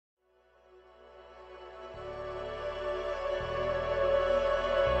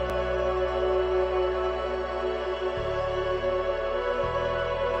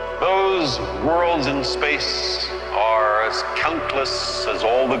those worlds in space are as countless as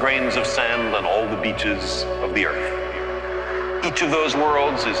all the grains of sand on all the beaches of the earth. Each of those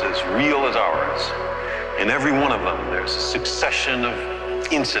worlds is as real as ours. In every one of them, there's a succession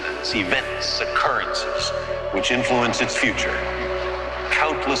of incidents, events, occurrences, which influence its future.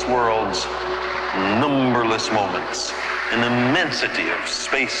 Countless worlds, numberless moments, an immensity of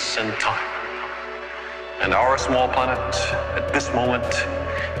space and time. And our small planet, at this moment,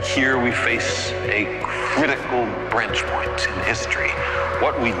 here we face a critical branch point in history.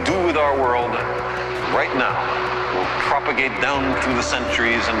 What we do with our world right now will propagate down through the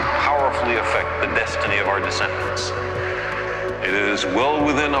centuries and powerfully affect the destiny of our descendants. It is well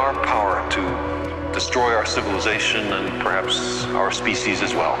within our power to destroy our civilization and perhaps our species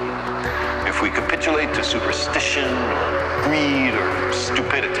as well. If we capitulate to superstition, or greed, or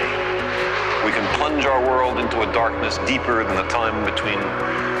stupidity, we can plunge our world into a darkness deeper than the time between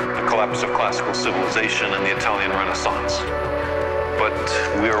the collapse of classical civilization and the Italian Renaissance. But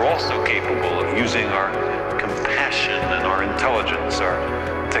we are also capable of using our compassion and our intelligence, our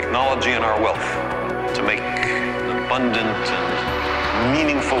technology and our wealth to make an abundant and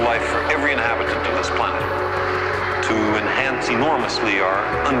meaningful life for every inhabitant of this planet, to enhance enormously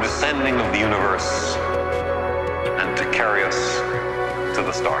our understanding of the universe, and to carry us to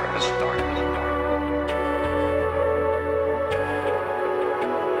the stars.